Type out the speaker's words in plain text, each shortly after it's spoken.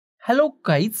Hello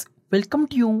guys, welcome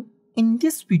to you. In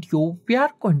this video, we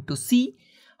are going to see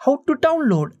how to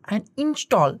download and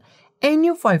install any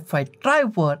Wi-Fi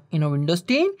driver in a Windows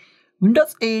 10,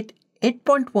 Windows 8,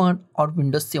 8.1 or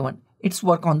Windows 7. It's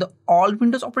work on the all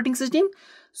Windows operating system.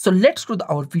 So let's go to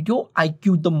our video. I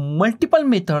give the multiple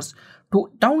methods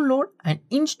to download and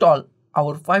install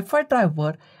our Wi-Fi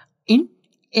driver in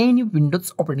any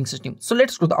Windows operating system. So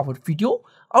let's go to our video.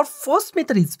 Our first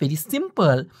method is very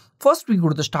simple. First we go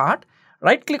to the start,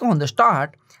 right click on the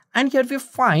start, and here we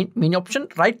find many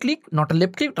options. Right click, not a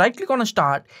left click, right click on a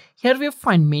start. Here we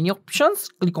find many options.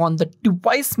 Click on the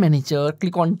device manager,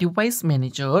 click on device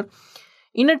manager.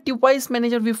 In a device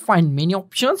manager, we find many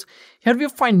options. Here we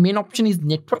find main option is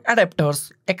network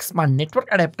adapters, expand network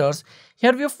adapters.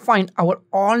 Here we find our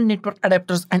all network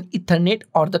adapters and Ethernet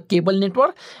or the cable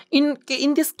network. In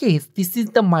this case, this is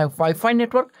the my Wi-Fi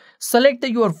network. Select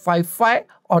your Wi-Fi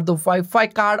or the Wi-Fi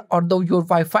card or your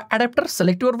Wi-Fi adapter.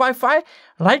 Select your Wi-Fi.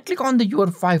 Right click on your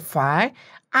Wi-Fi.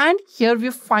 And here we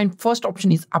find first option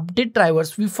is update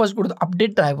drivers. We first go to the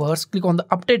update drivers, click on the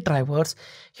update drivers.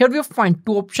 Here we find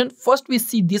two options. First we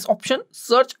see this option,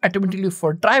 search automatically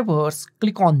for drivers,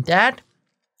 click on that.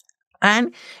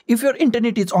 And if your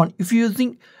internet is on, if you're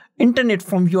using internet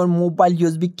from your mobile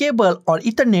USB cable or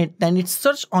Ethernet, then it's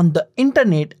search on the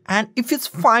internet, and if it's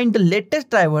find the latest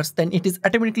drivers, then it is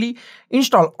automatically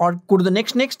install or go to the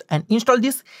next and install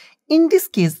this. In this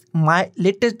case, my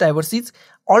latest drivers is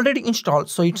already installed,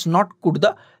 so it's not go to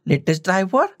the latest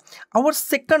driver. Our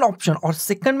second option or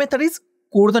second method is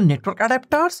go to the network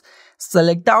adapters,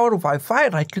 select our Wi-Fi,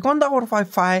 right click on our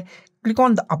Wi-Fi, click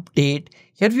on the update.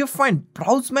 Here you find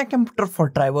browse my computer for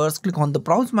drivers, click on the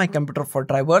browse my computer for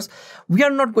drivers. We are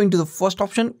not going to the first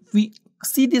option, we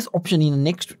see this option in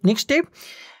the next step.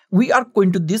 We are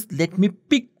going to this, let me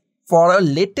pick for a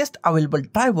latest available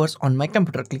drivers on my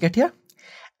computer, click it here.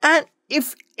 And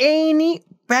if any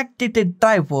backdated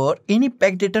driver, any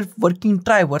backdated working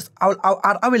drivers are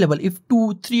available, if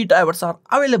 2-3 drivers are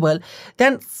available,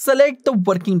 then select the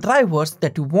working drivers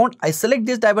that you want. I select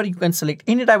this driver, you can select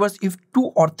any drivers. If 2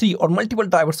 or 3 or multiple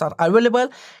drivers are available,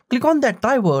 click on that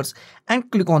drivers and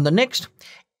click on the next.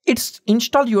 It's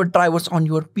install your drivers on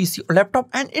your PC or laptop,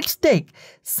 and it's take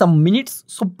some minutes,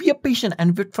 so be patient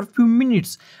and wait for a few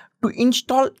minutes to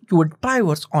install your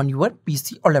drivers on your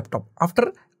PC or laptop.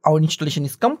 After our installation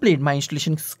is complete, my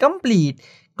installation is complete,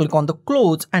 click on the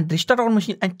close and restart our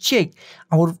machine and check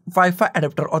our Wi-Fi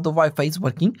adapter or the Wi-Fi is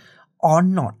working or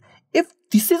not. If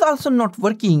this is also not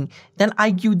working, then I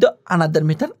give the another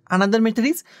method. Another method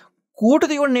is go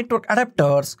to your network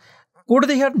adapters, go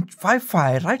to here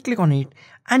Wi-Fi, right click on it,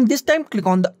 and this time click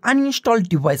on the uninstall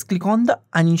device, click on the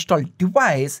uninstall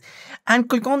device and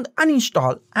click on the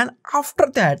uninstall, and after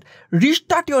that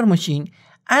restart your machine.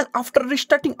 And after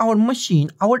restarting our machine,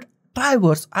 our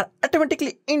drivers are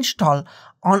automatically installed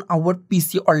on our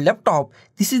PC or laptop.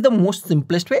 This is the most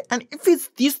simplest way. And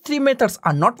if these three methods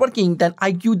are not working, then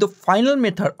I give the final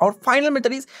method. Our final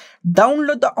method is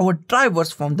download our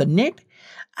drivers from the net,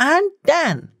 and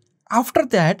then after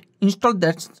that install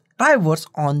that drivers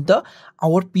on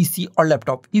our PC or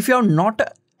laptop. If you are not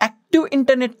active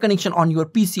internet connection on your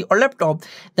PC or laptop,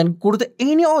 then go to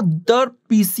any other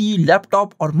PC,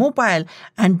 laptop or mobile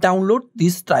and download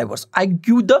these drivers. I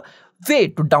give the way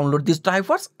to download these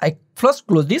drivers. I first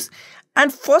close this,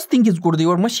 and first thing is go to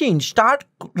your machine, start,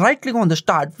 right click on the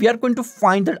start. We are going to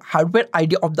find the hardware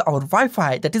ID of our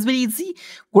Wi-Fi. That is very easy.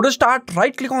 Go to start,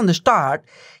 right click on the start.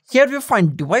 Here we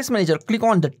find device manager, click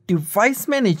on the device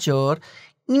manager.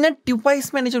 In a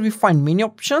device manager we find many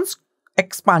options.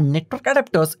 Expand network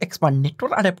adapters, expand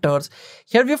network adapters.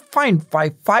 Here we find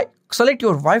Wi-Fi, select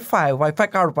your Wi-Fi, Wi-Fi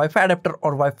card, Wi-Fi adapter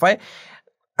or Wi-Fi.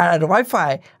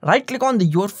 Right click on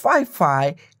your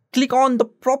Wi-Fi, click on the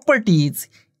properties.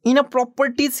 In a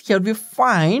properties, here we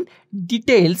find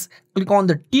details, click on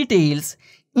the details.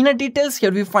 In a details,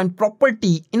 here we find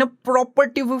property. In a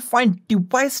property we find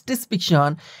device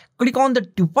description, click on the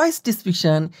device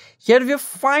description. Here we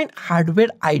find hardware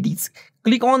IDs,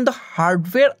 click on the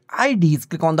hardware IDs,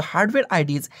 click on the hardware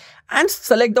IDs and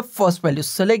select the first value.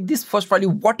 Select this first value,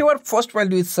 whatever first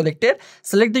value is selected,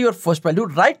 select your first value,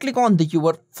 right click on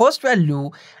your first value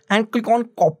and click on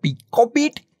copy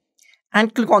it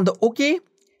and click on the OK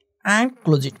and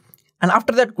close it. And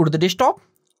after that go to the desktop,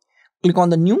 click on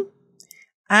the new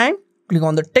and click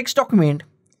on the text document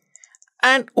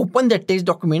and open the text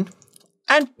document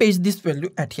and paste this value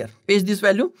at here, paste this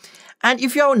value. And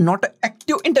if you have not an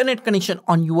active internet connection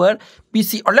on your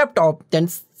PC or laptop, then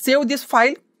save this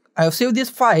file. I have saved this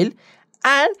file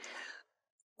and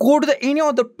go to any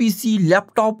other PC,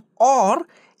 laptop or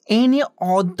any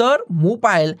other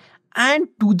mobile and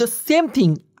do the same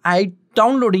thing. I'm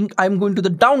going to the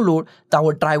download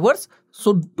our drivers.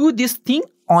 So do this thing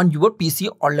on your PC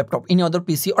or laptop, any other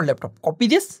PC or laptop. Copy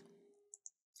this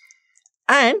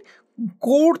and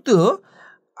go to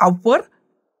our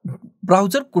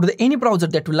browser, go to any browser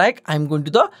that you like. I'm going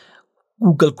to the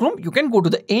Google Chrome. You can go to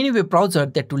the any web browser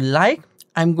that you like.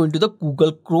 I'm going to the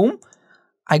Google Chrome.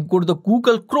 I go to the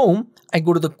Google Chrome. I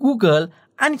go to the Google,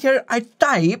 and here I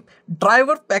type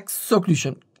driver pack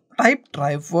solution. Type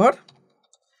driver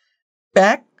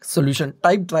pack solution.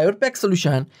 Type driver pack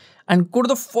solution and go to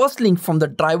the first link from the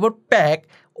driver pack.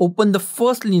 Open the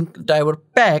first link, driver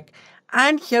pack,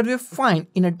 and here we find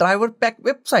in a driver pack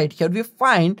website. Here we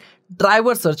find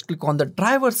driver search. Click on the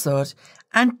driver search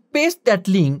and paste that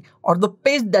link or the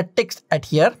paste that text at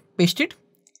here. Paste it.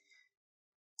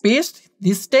 Paste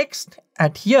this text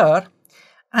at here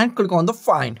and click on the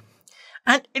find,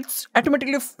 and it's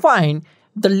automatically find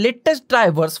the latest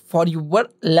drivers for your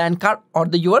LAN card or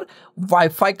your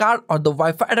Wi-Fi card or the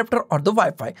Wi-Fi adapter or the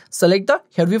Wi-Fi. Select the,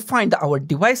 here we find our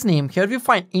device name. Here we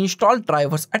find install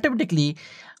drivers automatically,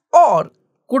 or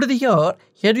go to the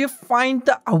here we find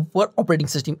our operating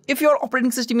system. If your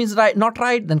operating system is not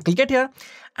right, then click it here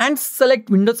and select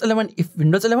Windows 11 if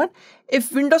Windows 11.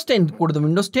 If Windows 10, go to the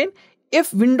Windows 10.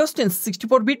 If Windows 10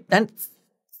 64-bit, then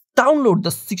download the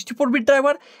 64-bit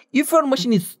driver. If your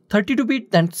machine is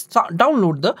 32-bit, then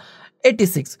download the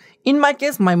 86. In my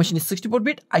case, my machine is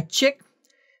 64-bit. I check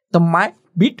my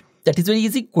bit. That is very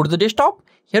easy. Go to the desktop.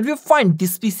 Here we find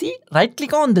this PC. Right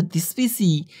click on this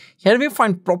PC. Here we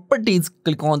find properties.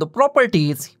 Click on the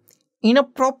properties. In a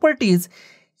properties,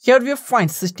 here we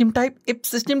find system type. If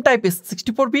system type is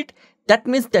 64-bit, that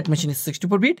means that machine is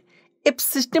 64-bit. If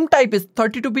system type is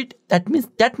 32-bit, that means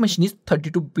that machine is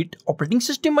 32-bit operating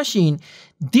system machine.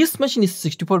 This machine is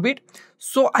 64-bit.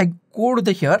 So I go to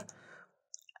the here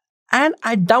and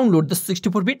I download the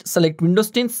 64-bit. Select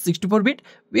Windows 10 64-bit.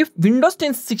 If Windows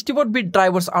 10 64-bit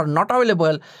drivers are not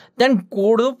available, then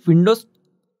go to Windows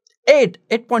 8,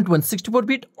 8.1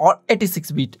 64-bit or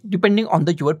 86-bit depending on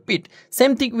your bit.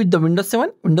 Same thing with the Windows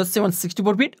 7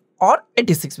 64-bit or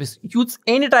 86-bit. Use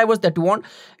any drivers that you want.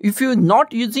 If you're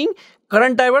not using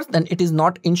current drivers, then it is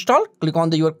not installed. Click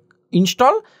on your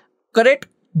install correct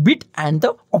bit and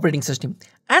the operating system.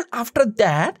 And after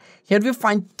that, here we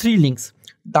find 3 links.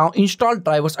 Down install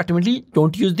drivers automatically.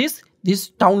 Don't use this.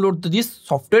 Download this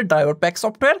software, driver pack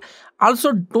software.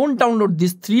 Also don't download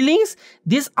these 3 links.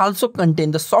 This also contain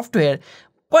the software,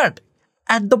 but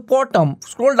at the bottom,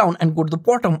 scroll down and go to the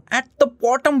bottom. At the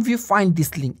bottom, we find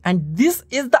this link, and this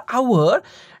is our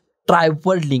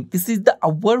driver link. This is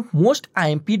our most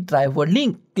IMP driver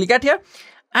link. Click at here,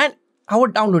 and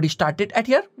our download is started at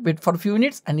here. Wait for a few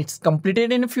minutes, and it's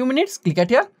completed in a few minutes. Click at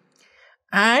here,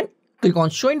 and click on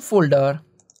show in folder.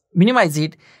 Minimize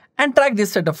it, and drag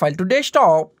this setup file to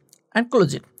desktop, and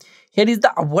close it. Here is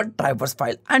our drivers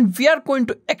file, and we are going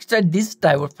to extract this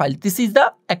driver file. This is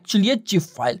actually a zip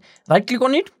file. Right click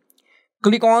on it,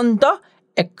 click on the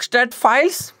extract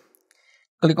files,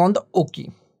 click on the OK,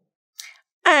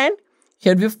 and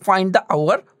here we find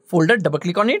our folder. Double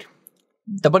click on it,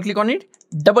 double click on it,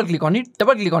 double click on it,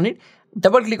 double click on it,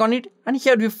 double click on it, and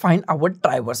here we find our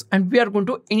drivers, and we are going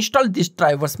to install these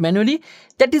drivers manually.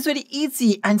 That is very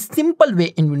easy and simple way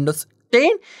in Windows 10.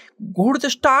 Go to the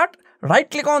start. Right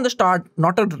click on the start,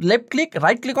 not a left click,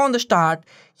 right click on the start.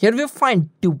 Here we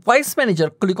find device manager.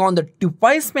 Click on the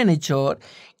device manager.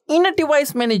 In a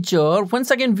device manager, once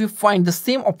again we find the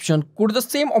same option. Go to the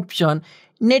same option,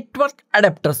 network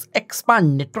adapters.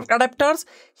 Expand network adapters.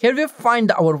 Here we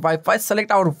find our Wi-Fi. Select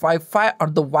our Wi-Fi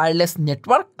or the wireless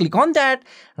network. Click on that,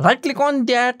 right click on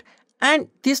that, and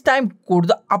this time go to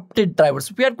the update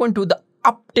drivers. We are going to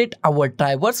update our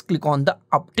drivers. Click on the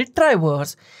update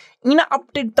drivers. In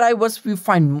update drivers, we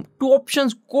find 2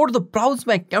 options. Go to the browse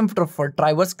my computer for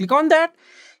drivers. Click on that.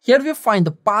 Here we find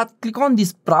the path. Click on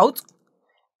this browse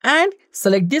and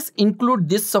select this, include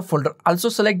this subfolder. Also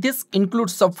select this, include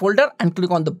subfolder, and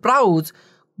click on the browse.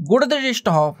 Go to the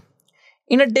desktop.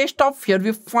 In a desktop, here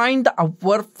we find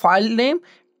our file name.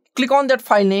 Click on that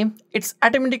file name. It's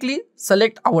automatically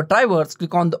select our drivers.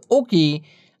 Click on the OK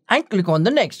and click on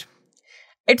the next.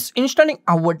 It's installing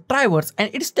our drivers,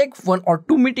 and it's take 1 or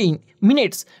 2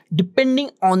 minutes depending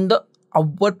on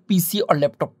our PC or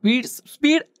laptop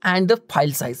speed and the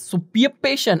file size. So be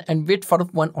patient and wait for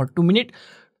 1 or 2 minutes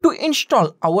to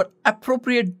install our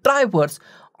appropriate drivers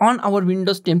on our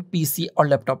Windows 10 PC or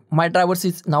laptop. My drivers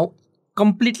is now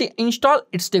completely installed.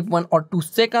 It's take 1 or 2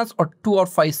 seconds or 2 or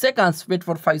 5 seconds. Wait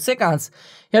for 5 seconds.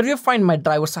 Here we find my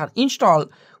drivers are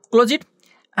installed. Close it,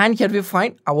 and here we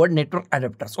find our network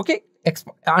adapters. Okay.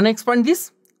 Unexpand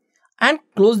this and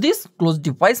close this, close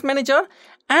device manager.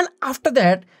 And after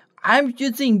that, I'm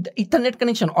using the Ethernet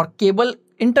connection or cable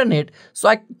internet. So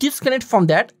I disconnect from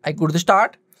that. I go to the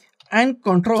start and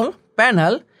control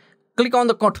panel, click on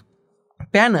the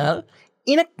panel.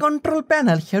 In a control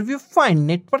panel, here we find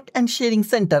network and sharing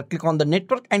center. Click on the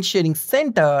network and sharing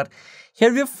center.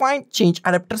 Here we find change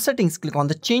adapter settings. Click on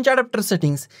the change adapter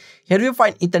settings. Here we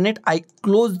find Ethernet. I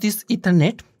close this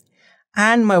Ethernet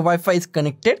and my Wi-Fi is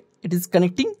connected. It is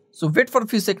connecting. So wait for a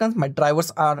few seconds. My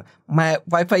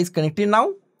Wi-Fi is connected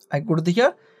now. I go to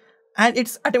here and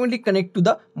it's automatically connect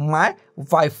to my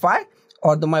Wi-Fi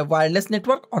or my wireless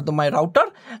network or my router.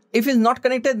 If it's not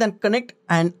connected, then connect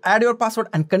and add your password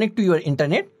and connect to your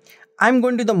internet. I'm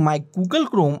going to my Google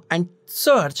Chrome and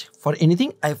search for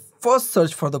anything. I first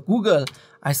search for the Google.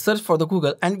 I search for the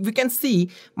Google and we can see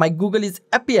my Google is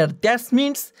appear. That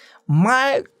means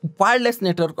my wireless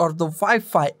network or the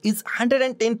Wi-Fi is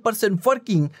 110%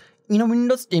 working in a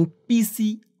Windows 10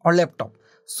 PC or laptop.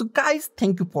 So guys,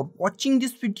 thank you for watching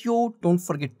this video. Don't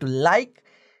forget to like,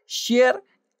 share,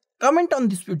 comment on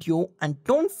this video and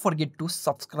don't forget to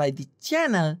subscribe the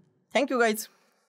channel. Thank you guys.